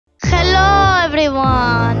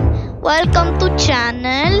Welcome to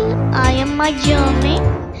channel. I am Mayumi,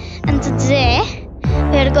 and today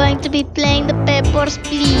we are going to be playing the Papers,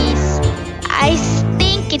 Please. I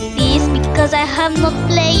think it is because I have not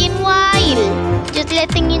played in a while. Just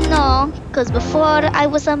letting you know, because before I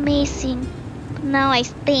was amazing, but now I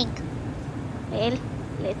stink. Well,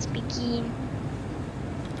 let's begin.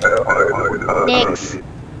 Next.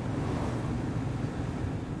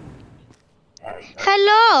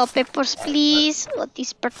 Hello, Papers, Please. What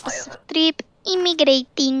is purpose of trip?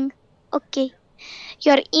 Immigrating. Okay.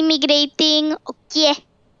 You're immigrating. Okay.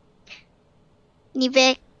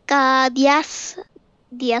 Niveka Diaz.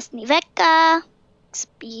 Diaz Niveka.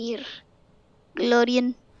 Spear.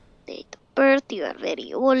 Glorian. Date of birth. You are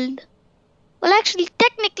very old. Well, actually,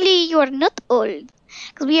 technically, you are not old.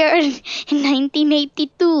 Because we are in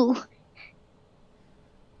 1982.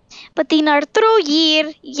 But in our true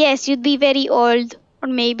year, yes, you'd be very old. Or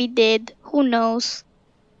maybe dead. Who knows?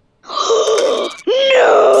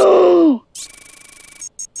 No!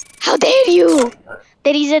 How dare you!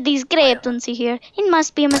 There is a discrepancy here. It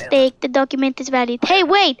must be a mistake. The document is valid. Hey,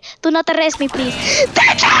 wait! Do not arrest me, please.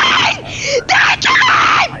 Detain!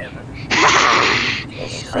 Detain!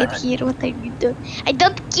 Wait here, what are you doing? I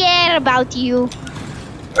don't care about you.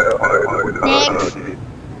 Next.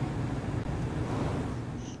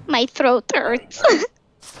 My throat hurts.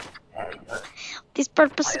 This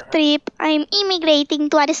purpose of trip, I am immigrating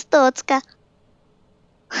to Arstotzka.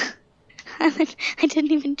 I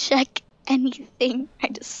didn't even check anything. I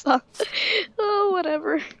just saw. Oh,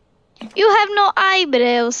 whatever. You have no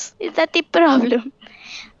eyebrows. Is that the problem?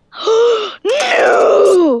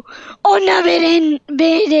 No! Ona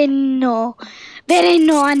Vereno.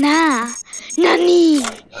 Vereno Ana. Nani.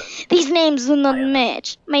 These names do not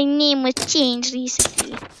match. My name was changed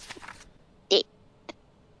recently.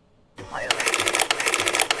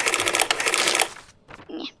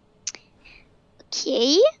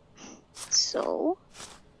 Okay, so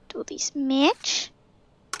do this match.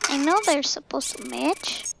 I know they're supposed to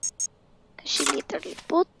match because she literally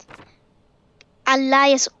put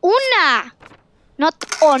alias Una, not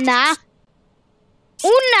Ona.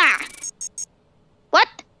 Una. What?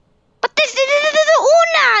 But this is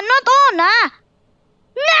Una, not Ona.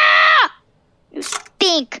 No! You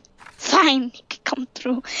stink. Fine, you can come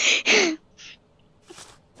through.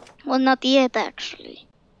 Well, not yet, actually.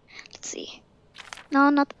 Let's see. No,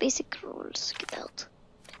 not basic rules. Get out.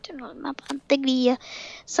 General map. Antegria.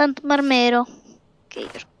 Sant Marmero. Okay,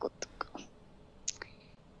 you're good to go.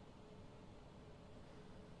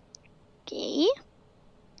 Okay.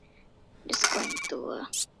 Just going to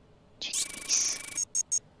check this.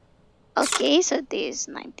 Okay, so this is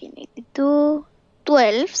 1982.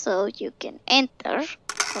 12, so you can enter.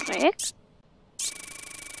 Correct.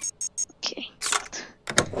 Okay.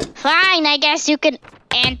 Fine, I guess you can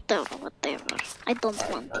enter. Whatever. I don't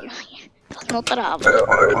want you here. There's no trouble.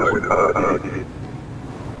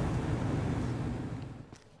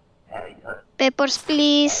 Papers,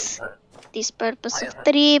 please. This purpose of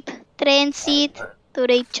trip. Transit.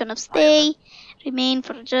 Duration of stay. Remain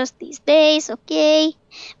for just these days. Okay.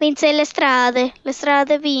 Vince le strade. Le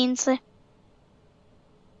strade vince.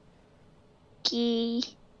 Okay.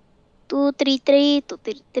 233.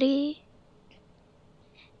 233.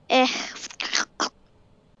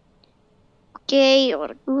 Okay,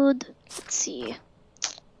 you're good. Let's see.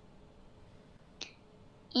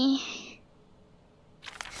 Hold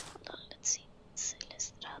on, let's see.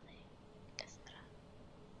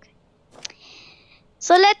 Okay.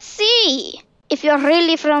 So let's see if you're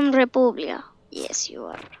really from Republia. Yes, you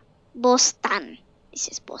are. Boston. This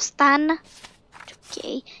is Boston.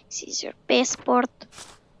 Okay, this is your passport.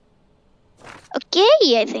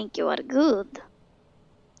 Okay, I think you are good.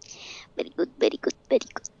 Very good, very good, very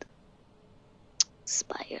good.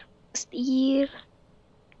 Spire. Spear.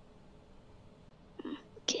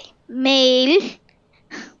 Okay. Mail.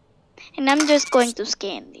 And I'm just going to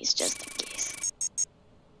scan this just in case.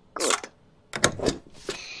 Good.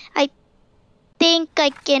 I think I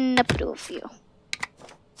can approve you.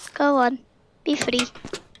 Go on. Be free.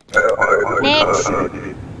 Next.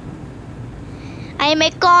 I'm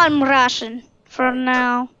a calm Russian for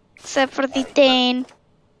now. Except for detain.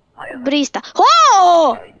 Brista.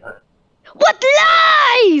 Oh! What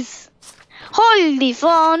lies! Hold the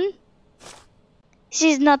phone. This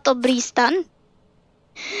is not a Bristan.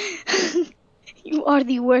 You are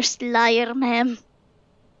the worst liar, ma'am.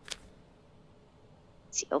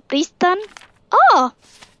 See, Bristan? Oh!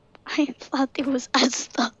 I thought it was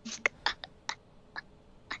Arstotzka.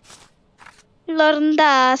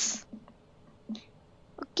 Lorndas.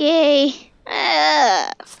 Okay.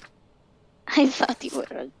 I thought you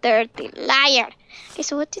were a dirty liar. Okay,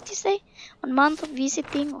 so what did you say? 1 month of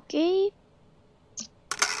visiting, okay.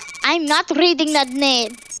 I'm not reading that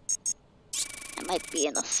name. That might be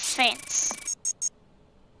an offense.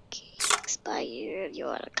 Okay, expired. You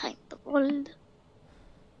are kind of old.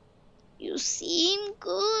 You seem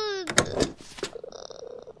good.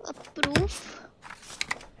 Approve.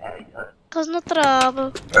 Cause no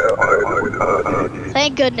trouble.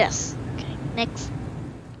 Thank goodness. Okay, next.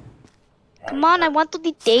 Come on, I want to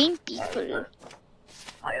detain people.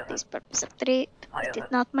 This purpose of trip. It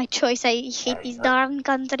is not my choice. I hate this darn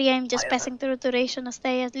country. I'm just passing through duration to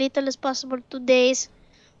stay as little as possible. 2 days.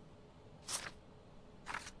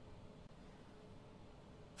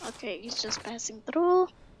 Okay, he's just passing through.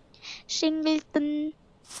 Singleton.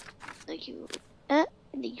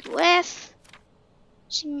 In the US.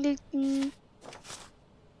 Singleton.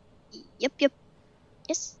 Yep.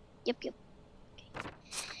 Yes. Yep. Okay.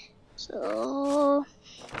 So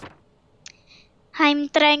I'm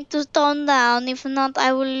trying to tone down. If not,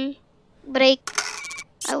 I will break.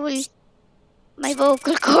 My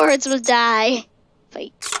vocal cords will die if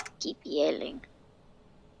I keep yelling.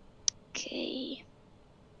 Okay.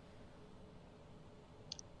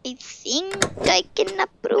 I think I can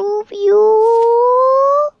approve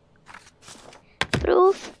you.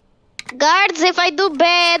 Proof. Guards, if I do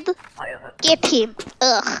bad, get him.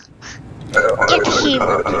 Ugh. Get him.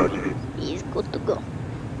 He's good to go.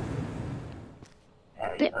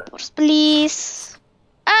 Papers, please.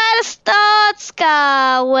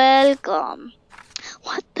 Arstotzka, welcome.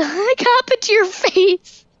 What the heck happened to your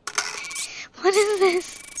face? What is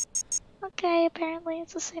this? Okay, apparently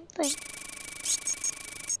it's the same thing.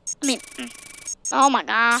 I mean, oh my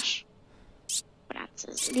gosh.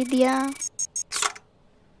 Francis, Lydia.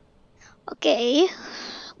 Okay,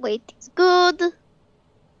 weight is good.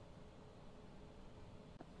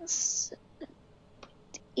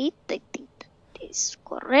 7.8, I think that is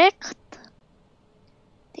correct.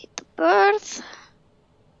 Date of birth.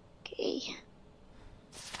 Okay.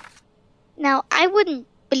 Now, I wouldn't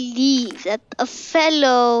believe that a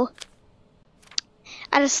fellow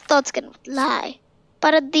Arstotzkan would lie.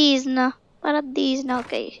 Paradisna,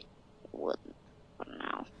 okay. Wouldn't for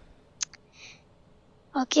now.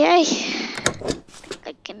 Okay. I think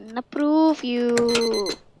I can approve you.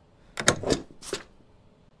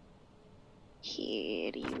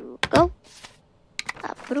 Here you go.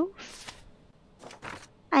 Approve.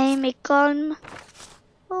 I am a calm.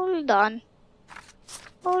 Hold on.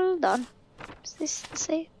 Is this the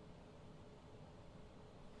same?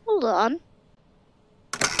 Hold on.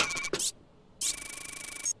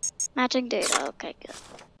 Matching data. Okay, good.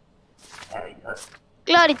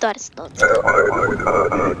 Glory to Arstotzka.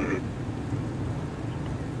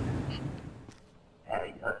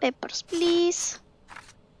 Papers, please.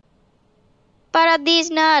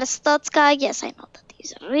 Paradisna, Arstotzka. Yes, I know that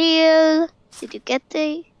these are real. Did you get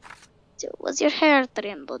the? Was your hair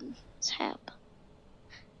trimmed on his head?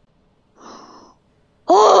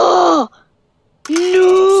 Oh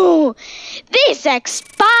no! This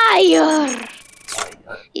expired.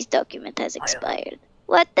 His document has expired.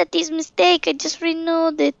 What? That is mistake. I just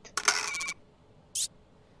renewed it.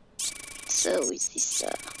 So is this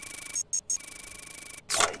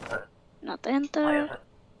not enter?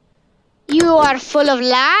 You are full of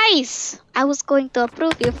lies. I was going to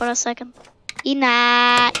approve you for a second.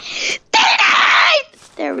 Denied.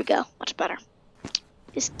 There we go. Much better.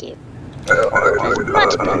 This game felt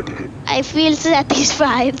much better. I feel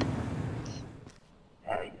satisfied.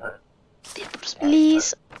 Papers,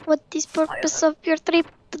 please. What is purpose of your trip?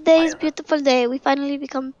 Today is beautiful day. We finally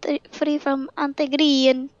become free from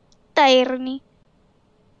Antegrian tyranny.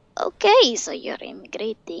 Okay, so you're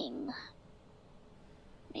immigrating.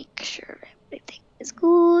 Make sure everything is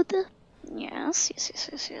good. Yes.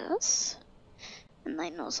 And I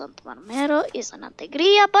know Santa Marmero is an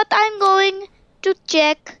Antegria, but I'm going to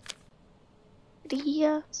check.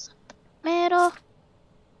 Ria, Santa Marmero.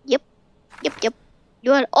 Yep.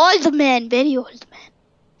 You are old man, very old man.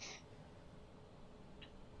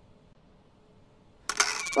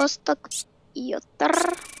 Vostok Piotr.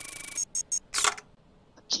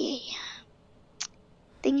 Okay.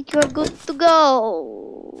 Think you're good to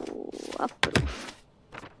go. Approve.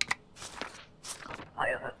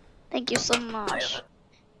 Thank you so much.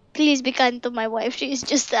 Please be kind to my wife. She is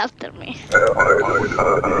just after me.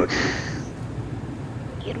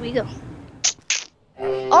 Here we go.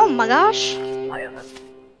 Oh my gosh.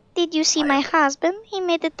 Did you see my husband? He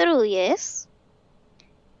made it through, yes?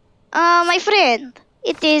 My friend,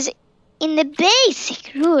 it is in the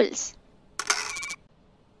basic rules.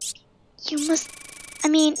 You must,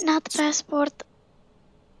 not passport,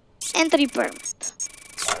 entry permit.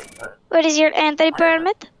 Where is your entry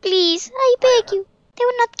permit? Please, I beg you. They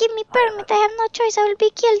will not give me permit. I have no choice. I will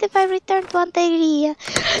be killed if I return to Antegria.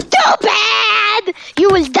 Too bad! You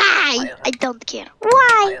will die! I don't care.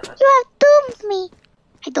 Why? You have doomed me.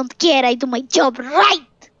 I don't care. I do my job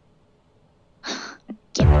right.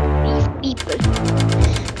 Can't believe people.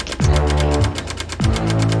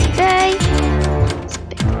 Okay.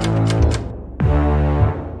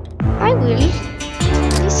 I will turn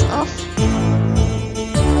this off.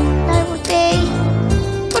 I will pay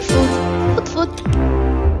for food. Good food.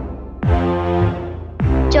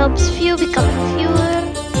 Jobs few becoming fewer.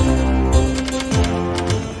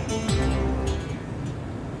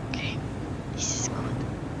 Okay, this is good.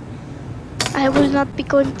 I will not be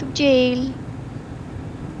going to jail.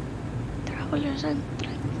 Travelers and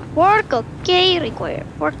work. Okay, require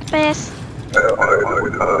work pass.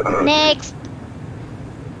 Next.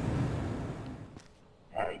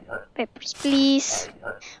 Papers, please.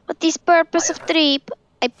 What is purpose of trip?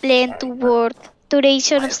 I plan to work.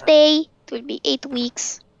 Duration of stay, it will be 8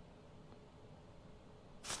 weeks.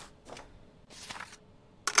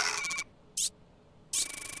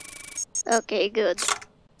 Okay, good.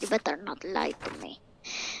 You better not lie to me,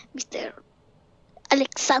 Mr.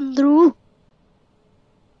 Alexandru.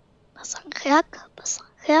 Basangyak.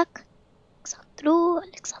 Alexandru.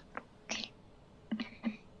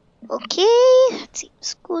 Okay, that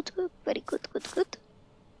seems good. Very good.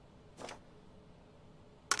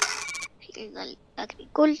 Illegal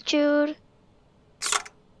agriculture.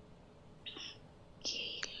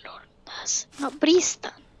 Okay, Lordas. No,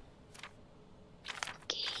 Bristan.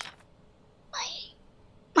 Okay.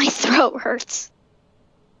 My throat hurts.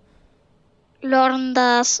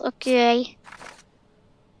 Lordas, okay.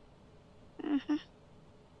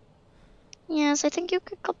 Yes, I think you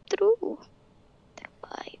can come through.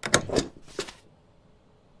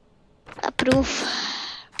 Approve.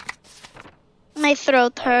 My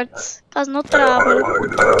throat hurts, cause no trouble.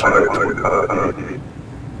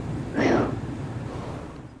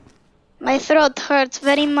 My throat hurts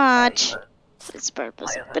very much. For its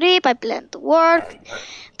purpose of trip, I plan to work.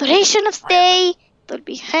 Duration of stay, it will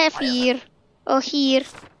be half year. Or here.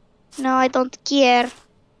 No, I don't care.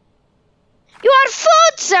 You are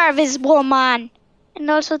food service woman! And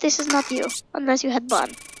also this is not you, unless you had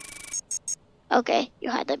bun. Okay, you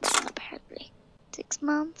had a bun apparently. 6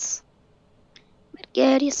 months.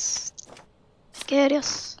 Mercurius.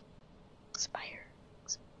 Expire.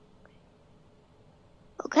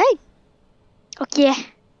 Okay.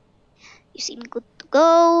 You seem good to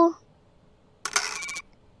go.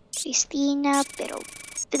 Christina, pero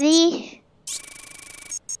 3.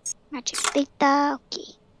 Magic data,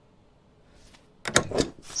 okay.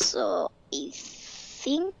 So, I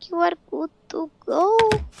think you are good to go.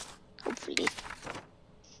 Hopefully.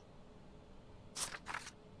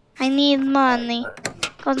 I need money.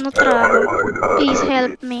 Cause no trouble. Please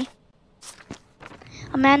help me.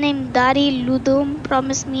 A man named Dari Ludum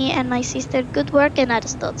promised me and my sister good work in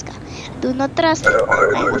Arstotzka. Do not trust him.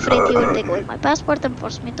 I am afraid he will take away my passport and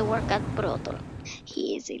force me to work at brothel.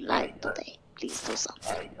 He is in line today. Please do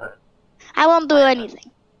something. I won't do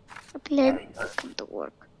anything. I plan to come to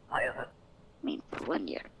work. I mean, for 1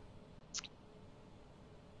 year.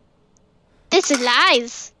 This is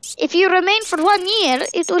lies. If you remain for 1 year,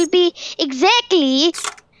 it will be exactly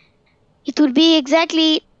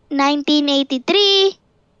 1983,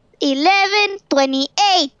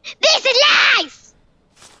 11/28. This is lies!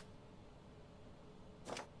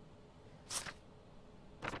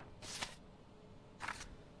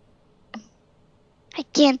 I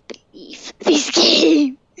can't believe this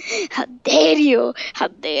game. How dare you?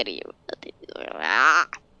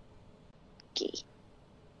 Okay.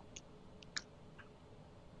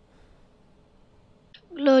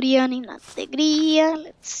 Glorian in Antegria.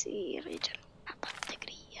 Let's see. Region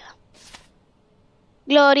Antegria.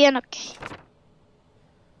 Glorian, okay.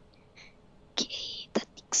 Okay, that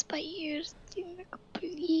expires in a couple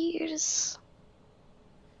years.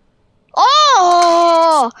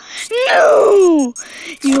 Oh! No!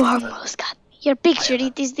 You almost got me. Your picture,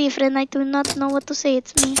 it is different. I do not know what to say.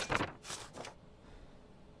 It's me.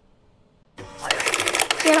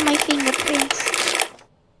 Here are my fingerprints.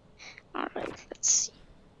 Alright, let's see.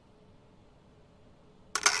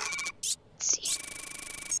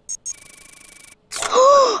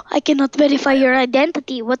 I cannot verify your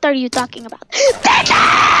identity. What are you talking about?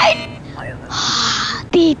 Deadline!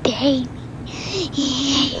 Detain me.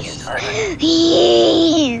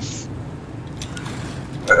 Yes.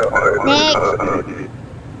 Next.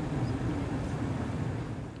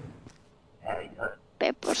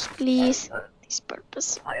 Papers, please. This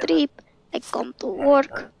purpose trip. I come to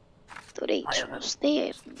work. Duration of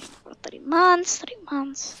stay for 3 months. 3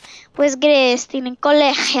 months. Where's Grestin in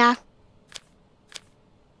Kolechia?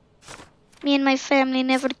 Me and my family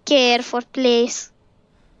never care for place.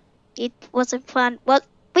 It wasn't fun. Well,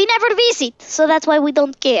 we never visit, so that's why we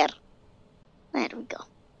don't care. There we go.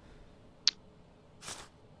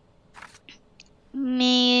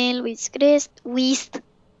 Mail with Grestin.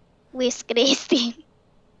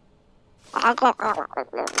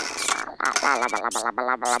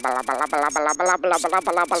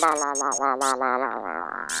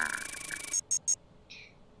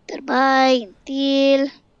 Goodbye until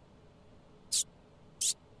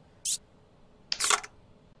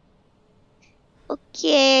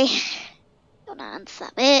okay. Don't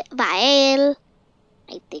sabe Vael.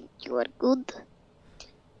 I think you are good.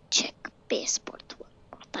 Check passport one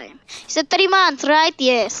more time. You said 3 months, right?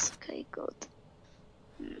 Yes. Okay, good.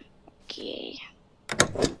 Okay.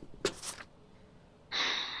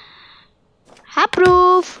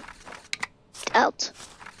 Approve. Out.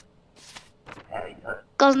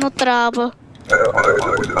 Cause no trouble.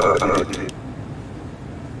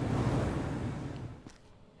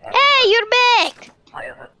 Hey, you're back!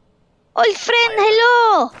 Old friend,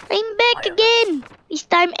 hello! I'm back again! This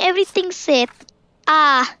time everything's set.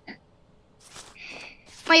 Ah.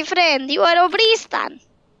 My friend, you are of Grestin.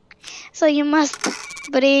 So you must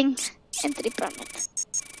bring entry permit.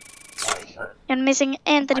 You're missing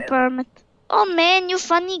entry permit. Oh man, you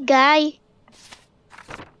funny guy.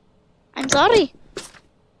 I'm sorry.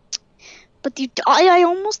 But I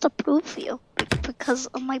almost approve you because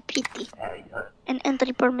of my pity. An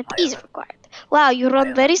entry permit is required. Wow, you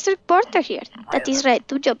run very strict border here. That is right,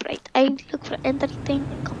 do job right. I look for entry thing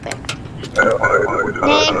and come back.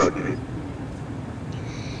 Next.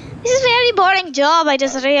 This is a very boring job, I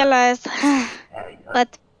just realized.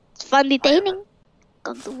 But it's fun detaining.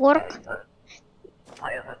 Come to work.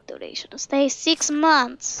 Duration of stay 6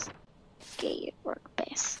 months. Okay, work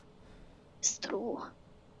pass. It's true.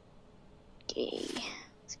 Okay,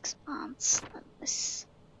 6 months. This.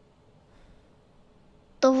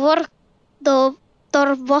 The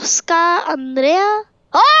Torvoska Andrea.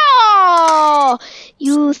 Oh!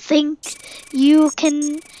 You think you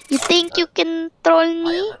can troll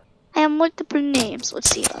me? I have multiple names. Let's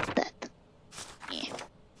see about that. Yeah.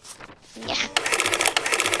 Yeah.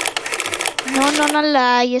 No,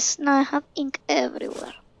 lies. Now I have ink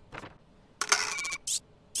everywhere.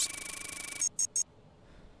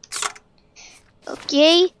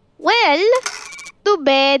 Okay. Well, too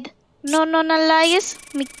bad. No, lies.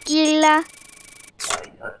 Mikila.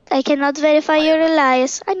 I cannot verify your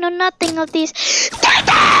lies. I know nothing of this. The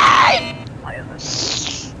power.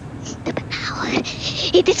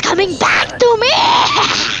 It is coming back to me!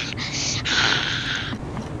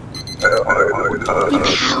 The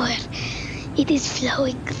power. It is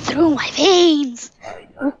flowing through my veins.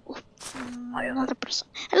 Ooh. Another person.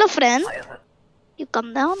 Hello, friend. You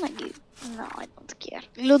come down again. No, I don't care.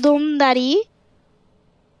 Ludum Dari.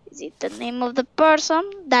 Is it the name of the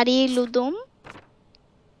person? Dari Ludum.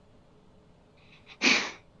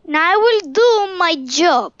 Now I will do my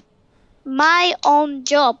job. My own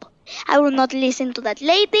job. I will not listen to that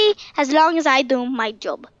lady as long as I do my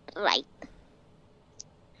job right.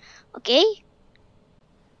 Okay?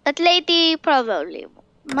 That lady probably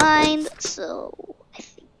won't mind, so I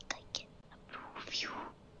think I can approve you.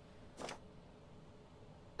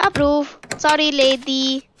 Approve. Sorry,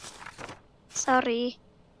 lady. Sorry.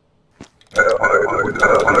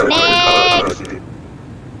 Next!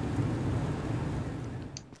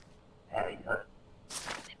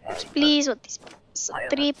 Please, what is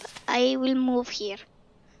trip? I will move here.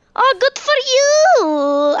 Oh, good for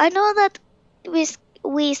you! I know that with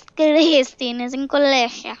Grestin is in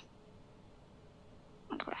Kolechia.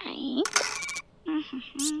 Right.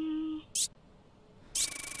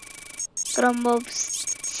 Grombov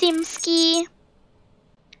Simski.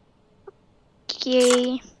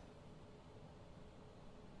 Okay.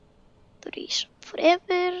 Duration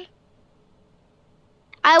forever.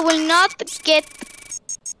 I will not get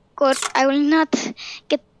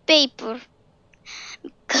paper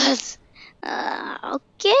because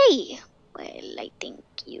okay. Well, I think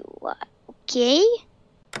you are okay.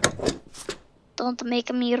 Don't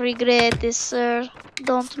make me regret this, sir.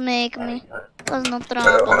 Don't make me. Cause no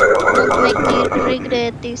trouble. Don't make me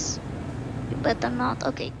regret this. You better not.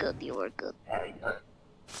 Okay, good. You were good.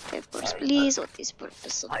 Papers, please. What is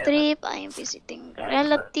purpose of trip? I am visiting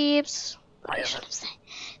relatives. Duration of stay.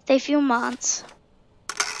 Stay a few months.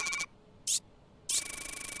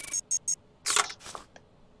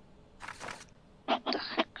 What the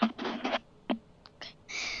heck? Okay.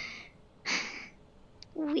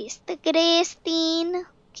 With the Grestin.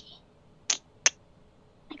 Okay.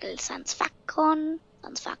 Michael Sansfakon.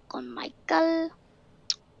 Michael.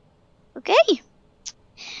 Okay.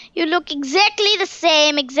 You look exactly the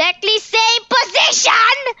same position!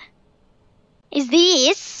 Is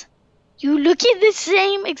this? You look in the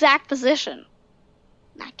same exact position.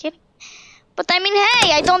 Not kidding. But I mean,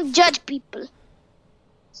 hey, I don't judge people.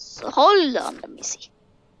 So hold on, let me see.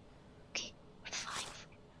 Okay, we're fine.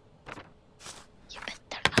 You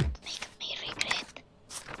better not make me regret,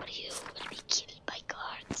 or you will be killed by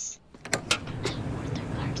guards. I'll order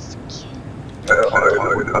guards to kill.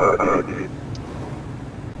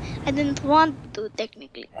 I didn't want to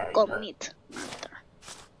technically commit murder.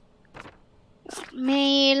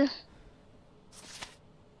 Male.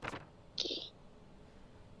 Okay.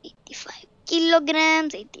 85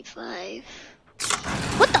 kilograms, 85.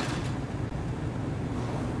 What the?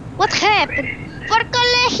 What happened? For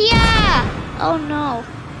Kolechia! Oh no.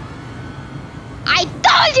 I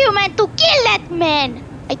told you, man, to kill that man!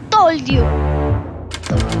 I told you.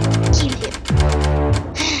 Kill him.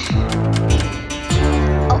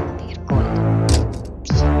 Oh, dear God.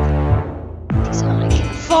 This is all I can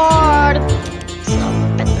afford. So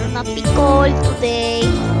better not be cold today.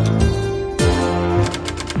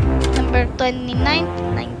 Number 29,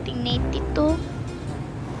 1982.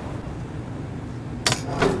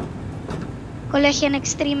 Kolechian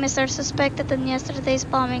extremists are suspected in yesterday's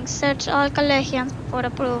bombing. Search all Kolechians before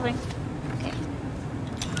approving. Okay.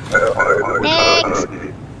 Next!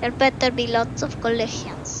 There better be lots of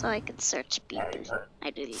Kolechians so I can search people.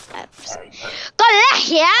 I really have.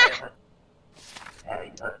 Kolechia!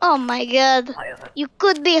 Oh my God. You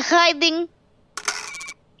could be hiding.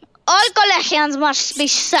 All Kolechians must be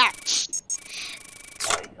searched.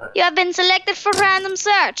 You have been selected for random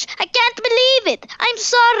search. I can't believe it. I'm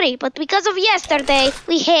sorry, but because of yesterday,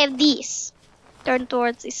 we have this. Turn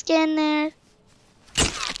towards the scanner.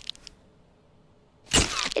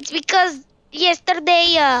 It's because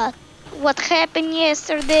yesterday, what happened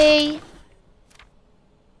yesterday?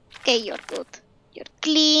 Okay, you're good. You're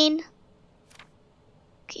clean.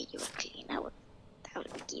 Okay, you're clean. I will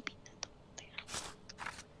be keeping that up there.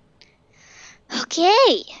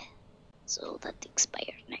 Okay. So that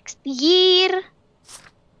expires next year.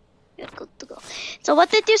 We're good to go. So what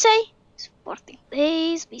did you say? 14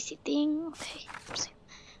 days visiting. Okay.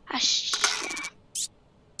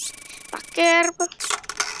 Packer.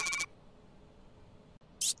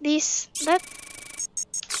 This, that.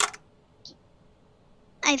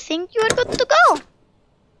 I think you are good to go.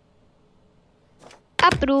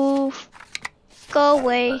 Approve. Go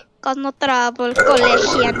away. Cause no trouble.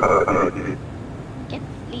 Kolechian.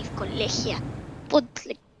 Leave Kolechia. Put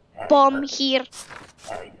like bomb here.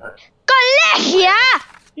 Kolechia!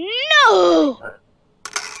 No!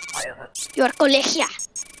 You are Kolechia.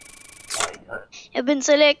 You've been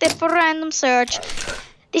selected for random search.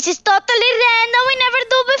 This is totally random. We never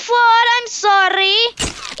do before. I'm sorry.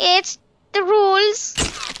 It's the rules.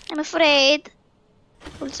 I'm afraid.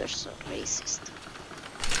 Rules are so racist.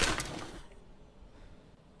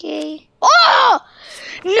 Okay. Oh!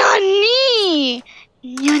 Nani!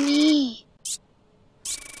 Nani!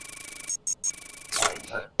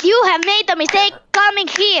 You have made a mistake coming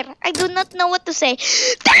here. I do not know what to say.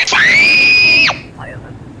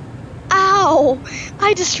 Ow!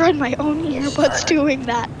 I destroyed my own earbuds doing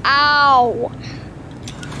that. Ow!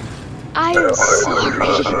 I'm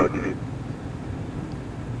sorry.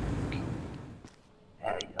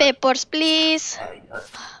 Papers, please.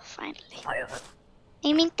 Finally.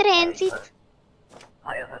 I'm in transit.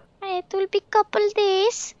 It will be couple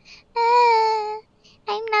days.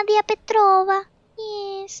 I'm Nadia Petrova.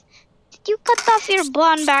 Yes. Did you cut off your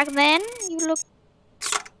bun back then? You look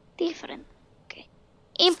different. Okay.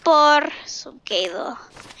 Impor. Okay though.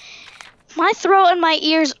 My throat and my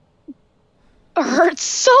ears hurt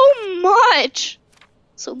so much.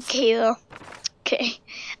 Okay though. Okay.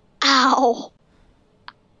 Ow.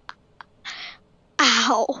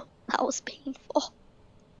 Ow. That was painful.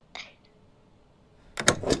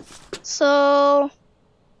 So,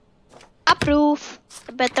 approve.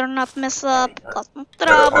 I better not mess up. Cause no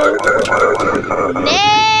trouble.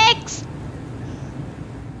 Next!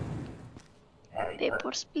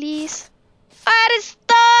 Papers, please.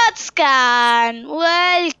 Arstotzkan!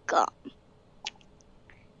 Welcome.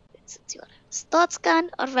 It's your Arstotzkan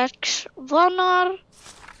or Vonor.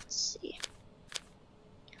 Let's see.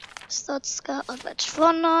 Arstotzka or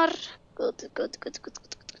Vonor. Good.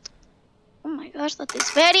 Oh my gosh, that is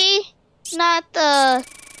very not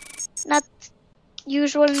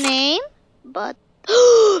usual name, but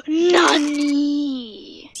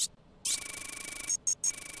Nani.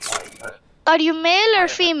 Are you male or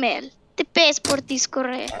female? The passport is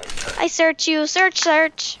correct. I search you.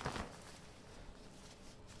 Search.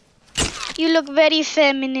 You look very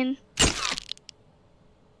feminine.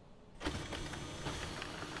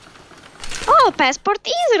 Oh, passport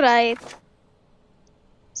is right.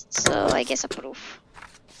 So I guess approve.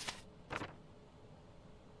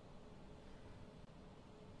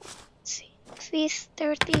 Let's see. Fees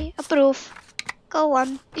 30. Approve. Go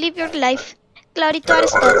on. Live your life. Glory to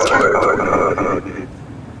Arstotzka.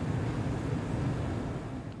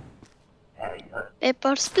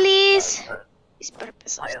 Papers, please. This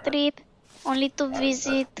purpose of trip. Only to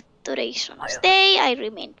visit. Duration of stay. I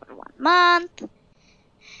remain for 1 month.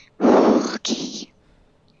 Okay.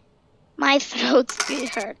 My throat still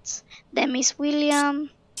hurts. Then Miss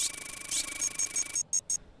William.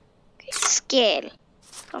 Okay. Scale.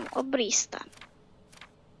 From Grestin.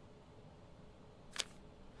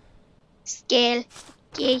 Scale.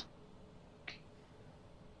 Okay.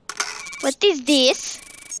 What is this?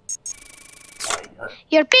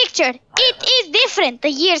 Your picture! It is different!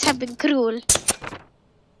 The years have been cruel.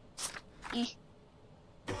 Eh.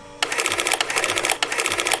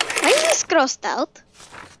 Why is this crossed out?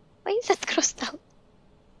 Why is that crossed out?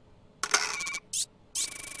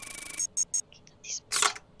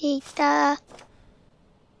 Data.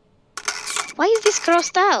 Why is this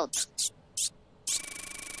crossed out?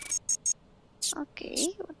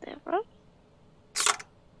 Okay, whatever.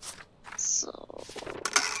 So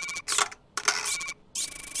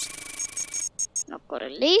no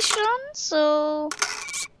correlation, so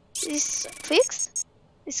this fixed.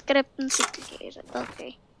 Discrepancy cleared.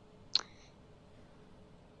 Okay.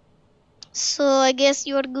 So I guess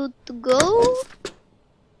you are good to go.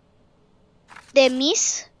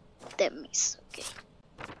 Demis. Okay.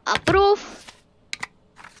 Approve.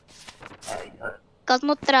 Cause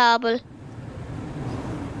no trouble.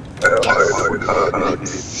 Yes.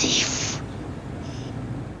 Safe.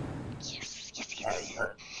 Yes.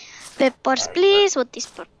 Papers, please. What is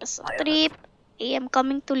purpose of trip? I am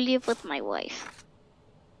coming to live with my wife.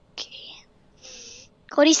 Okay.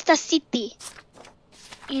 Korista City.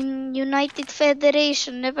 In United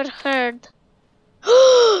Federation. Never heard.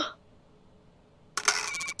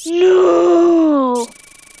 No!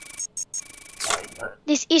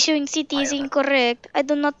 This issuing city is incorrect. I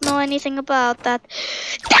do not know anything about that.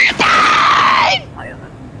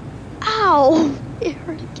 Ow! It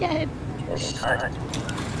hurt again.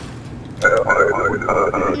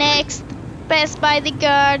 Next. Pass by the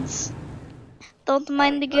guards. Don't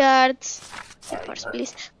mind the guards. First,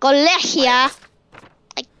 please. Kolechia!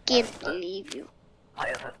 I can't believe you. All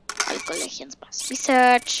Kolechians must be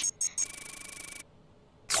searched.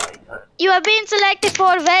 You have been selected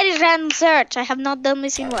for a very random search. I have not done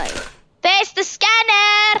this in a while. Face the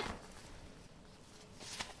scanner!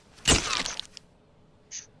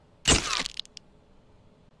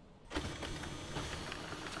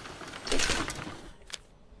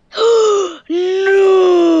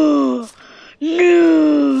 No!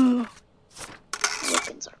 No!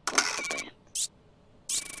 Weapons are contraband.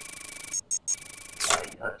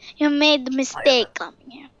 You made the mistake coming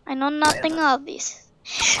here. I know nothing of this.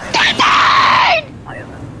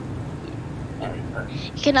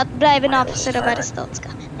 You cannot bribe an officer of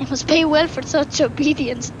Arstotzka. I must pay well for such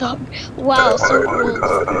obedience, dog. Wow, so rude.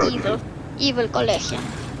 Evil Kolechia.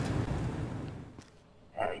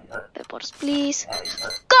 Papers, please.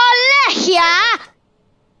 Kolechia!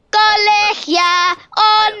 Kolechia!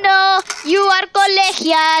 Oh no! You are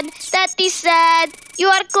Kolechian! That is sad. You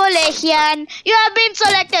are Kolechian. You have been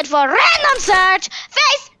selected for random search.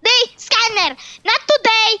 Face the scanner. Not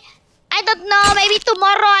today. I don't know. Maybe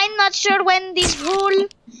tomorrow. I'm not sure when this rule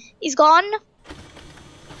is gone.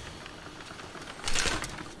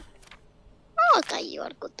 Okay, you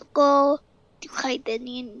are good to go. You hide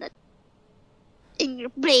any in your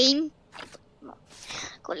brain. I don't know.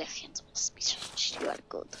 Kolechians must be searched. You are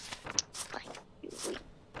good. Fine. You win.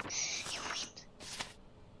 You win.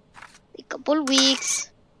 A couple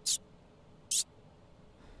weeks.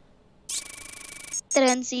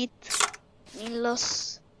 Transit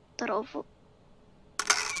Milos Todorovic.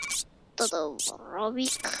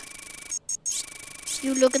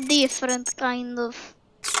 You look different, kind of.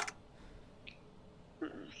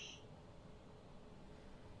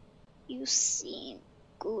 You seem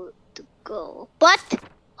good to go. But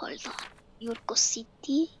hold on. Yurko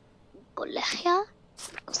City? Kolechia?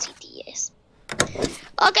 Yurko City, yes.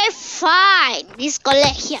 Okay, fine. This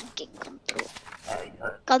Kolechian can come through.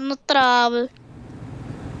 Cannot travel.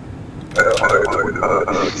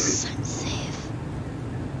 Yes, I'm safe.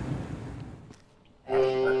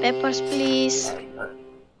 Papers, please.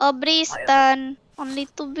 Grestin. Only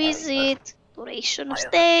to visit. Duration of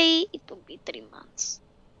stay, it will be 3 months.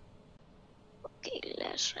 Okay,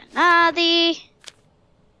 let's Renadi.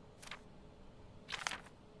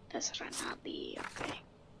 Okay.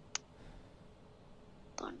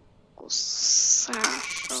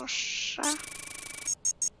 Tonkusarosha.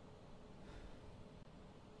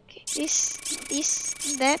 Okay, this,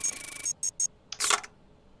 that.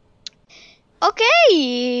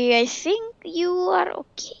 Okay, I think you are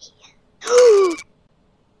okay.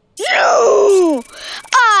 No!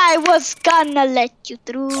 I was gonna let you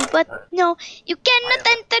through, but no, you cannot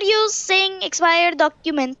enter using expired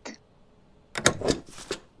document.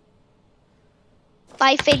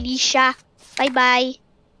 Bye, Felicia. Bye-bye.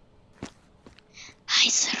 I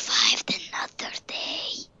survived another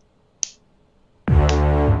day.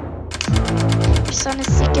 Your son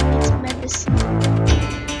is sick and needs medicine.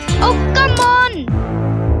 Oh, come on!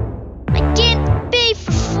 I can't pay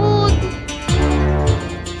for food.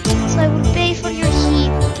 So I will pay for your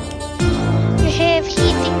heat. You have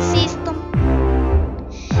heating system.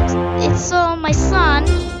 It's so my son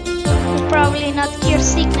will probably not cure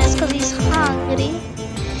sickness because he's hungry.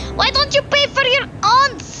 Why don't you pay for your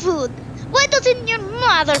own food? Why doesn't your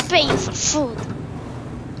mother pay you for food?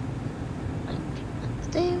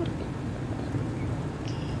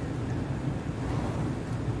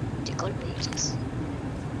 Tickle pages.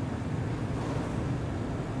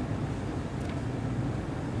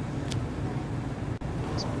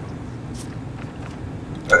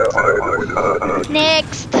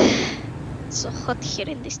 Next! So hot here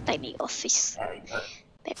in this tiny office.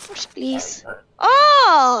 Papers, please.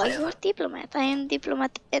 Oh, you're a diplomat. I am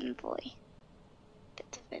diplomat envoy.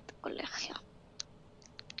 Kolechia.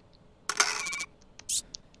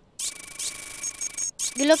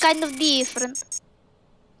 You look kind of different.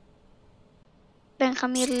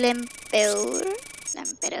 Benjamin Lempereur.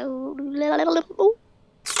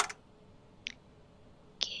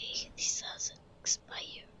 Okay, this doesn't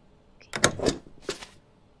expire. Okay.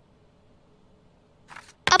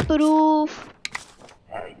 Approve.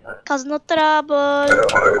 Cause no trouble.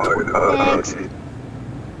 Next.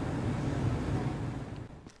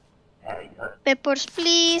 Papers,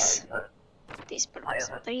 please. This purpose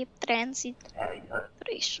of trip, transit,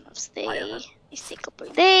 duration of stay. It's a couple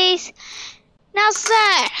days. Now,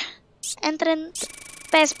 sir, entrance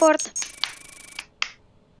passport.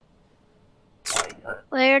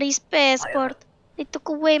 Where is passport? They took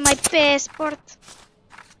away my passport.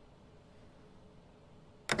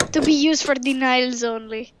 To be used for denials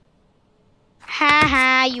only.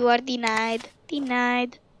 Haha, you are denied.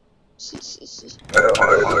 Denied.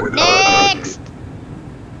 Next!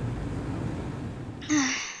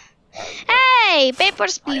 Hey,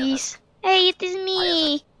 papers please. Hey, it is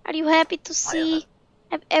me. Are you happy to see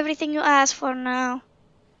everything you asked for now?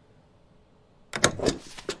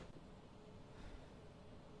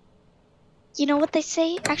 You know what they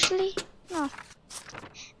say, actually? No.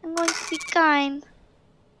 I'm going to be kind.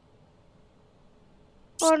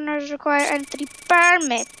 Foreigners require entry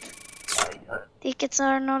permit. Tickets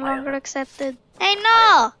are no longer accepted. Hey,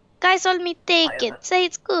 no! Guys told me take it. Say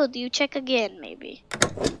it's good. You check again, maybe.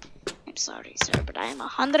 I'm sorry, sir, but I am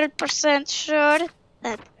 100% sure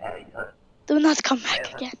that do not come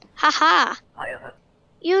back again. Haha!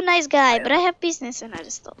 You nice guy, but I have business in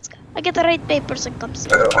Arstotzka. I get the right papers and come see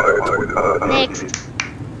you. Next.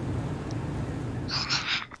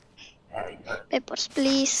 Papers,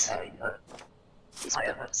 please. This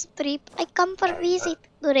purpose of trip. I come for visit.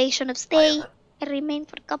 Duration of stay. I remain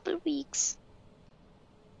for a couple weeks.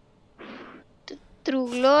 True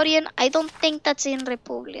Glorian. I don't think that's in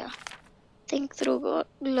Republia. I think True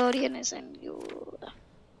Glorian is in you.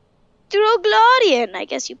 True Glorian. I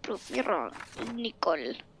guess you proved me wrong,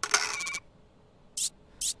 Nicole.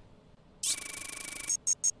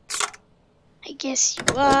 I guess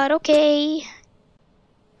you are okay.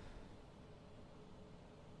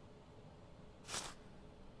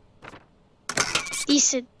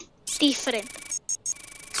 This is different.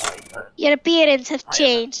 Your appearance have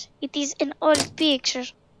changed. It is an old picture.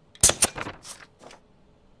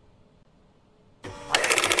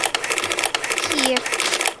 Here.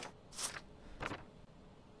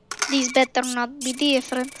 This better not be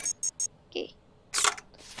different. Okay.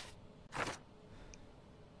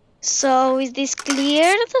 So is this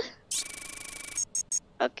cleared?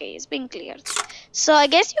 Okay, it's been cleared. So I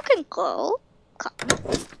guess you can go.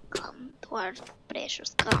 Come to our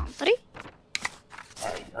precious country.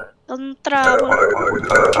 Don't travel.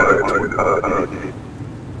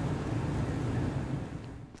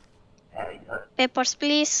 Papers,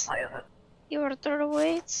 please. Your order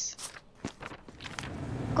awaits.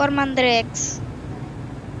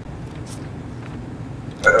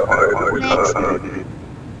 Next.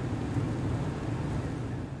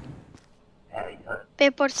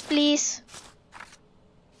 Papers, please.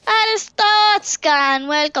 Arstotzkan,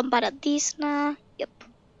 welcome paradis na. Yep.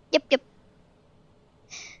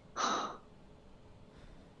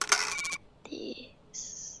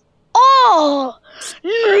 This. Oh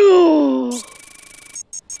no!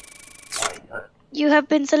 You have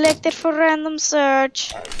been selected for random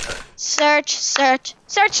search. Search.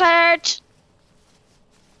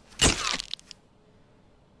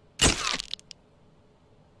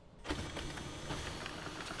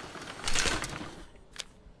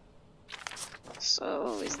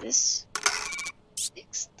 So is this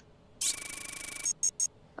fixed?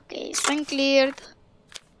 Okay, it's been cleared.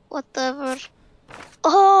 Whatever.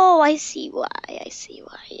 Oh, I see why. See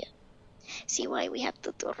why we have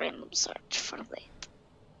to do a random search for that.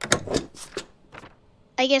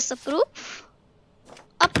 I guess approve.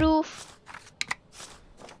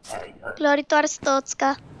 Glory to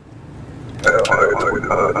Arstotzka.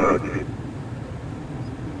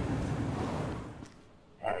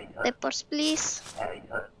 Papers, please.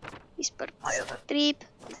 This purpose of trip,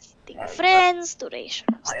 visiting friends, duration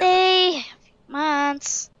of stay, a few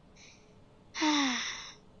months.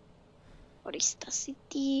 Orista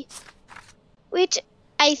City, which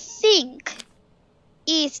I think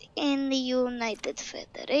is in the United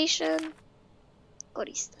Federation.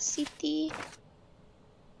 Orista City.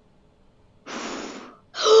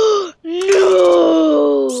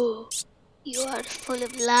 No! You are full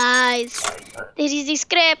of lies. There is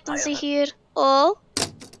discrepancy here. Oh.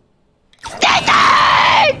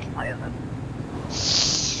 Dating!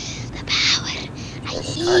 The power. I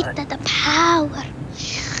need the power.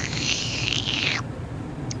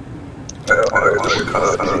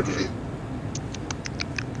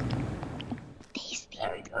 Tasty.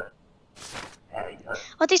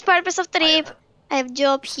 What is purpose of trip? I have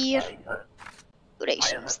job here.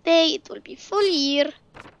 Duration of stay, it will be full year.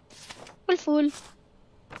 Full.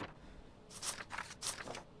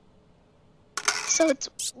 So it's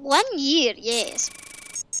 1 year, yes.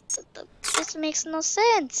 This makes no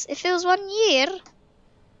sense. If it was 1 year,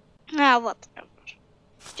 whatever.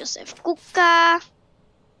 Joseph Kuka,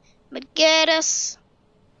 Ghettos,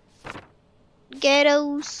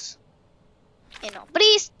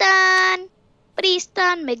 Bristan,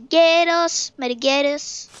 Ghettos,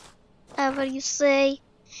 however you say.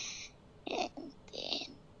 And then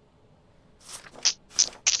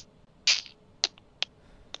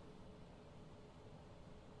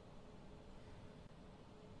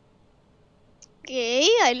okay,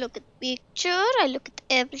 I look at picture, I look at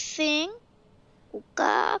everything.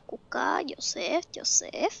 Kuka,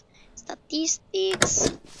 Joseph,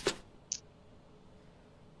 statistics.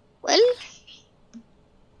 Well,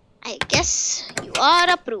 I guess you are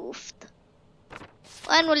approved.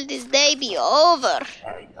 When will this day be over?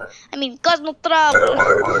 I mean, cause no trouble.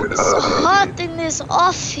 It's so hot in this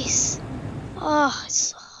office. Oh,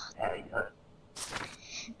 it's so hot.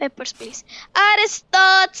 Papers, please.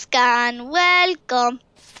 Arstotzkan, welcome.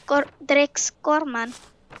 Drex Corman.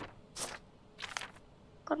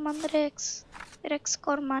 Drex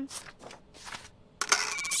Corman.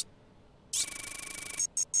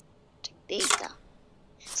 Check data.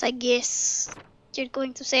 So I guess you're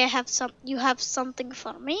going to say you have something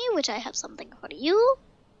for me, which I have something for you,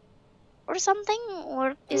 or something,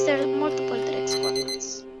 or is there multiple Drex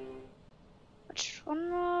Cormans? Which one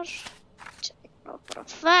more? Check for a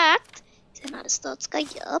fact. Is it not Arstotzka?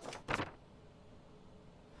 Yup.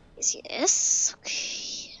 Yes.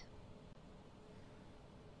 Okay.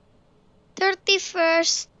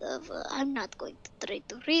 31st of, I'm not going to try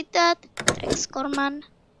to read that. Drex Corman.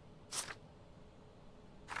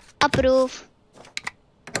 Approve.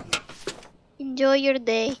 Enjoy your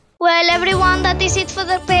day. Well, everyone, that is it for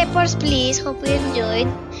the papers, please. Hope you enjoyed.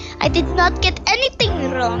 I did not get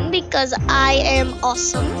anything wrong because I am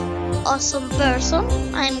awesome. Awesome person.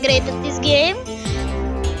 I'm great at this game.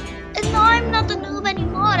 And now I'm not a noob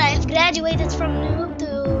anymore. I have graduated from noob to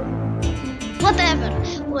whatever.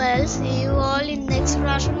 Well, see you all in next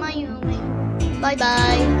Rush on Mayumi. Bye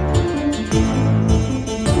bye.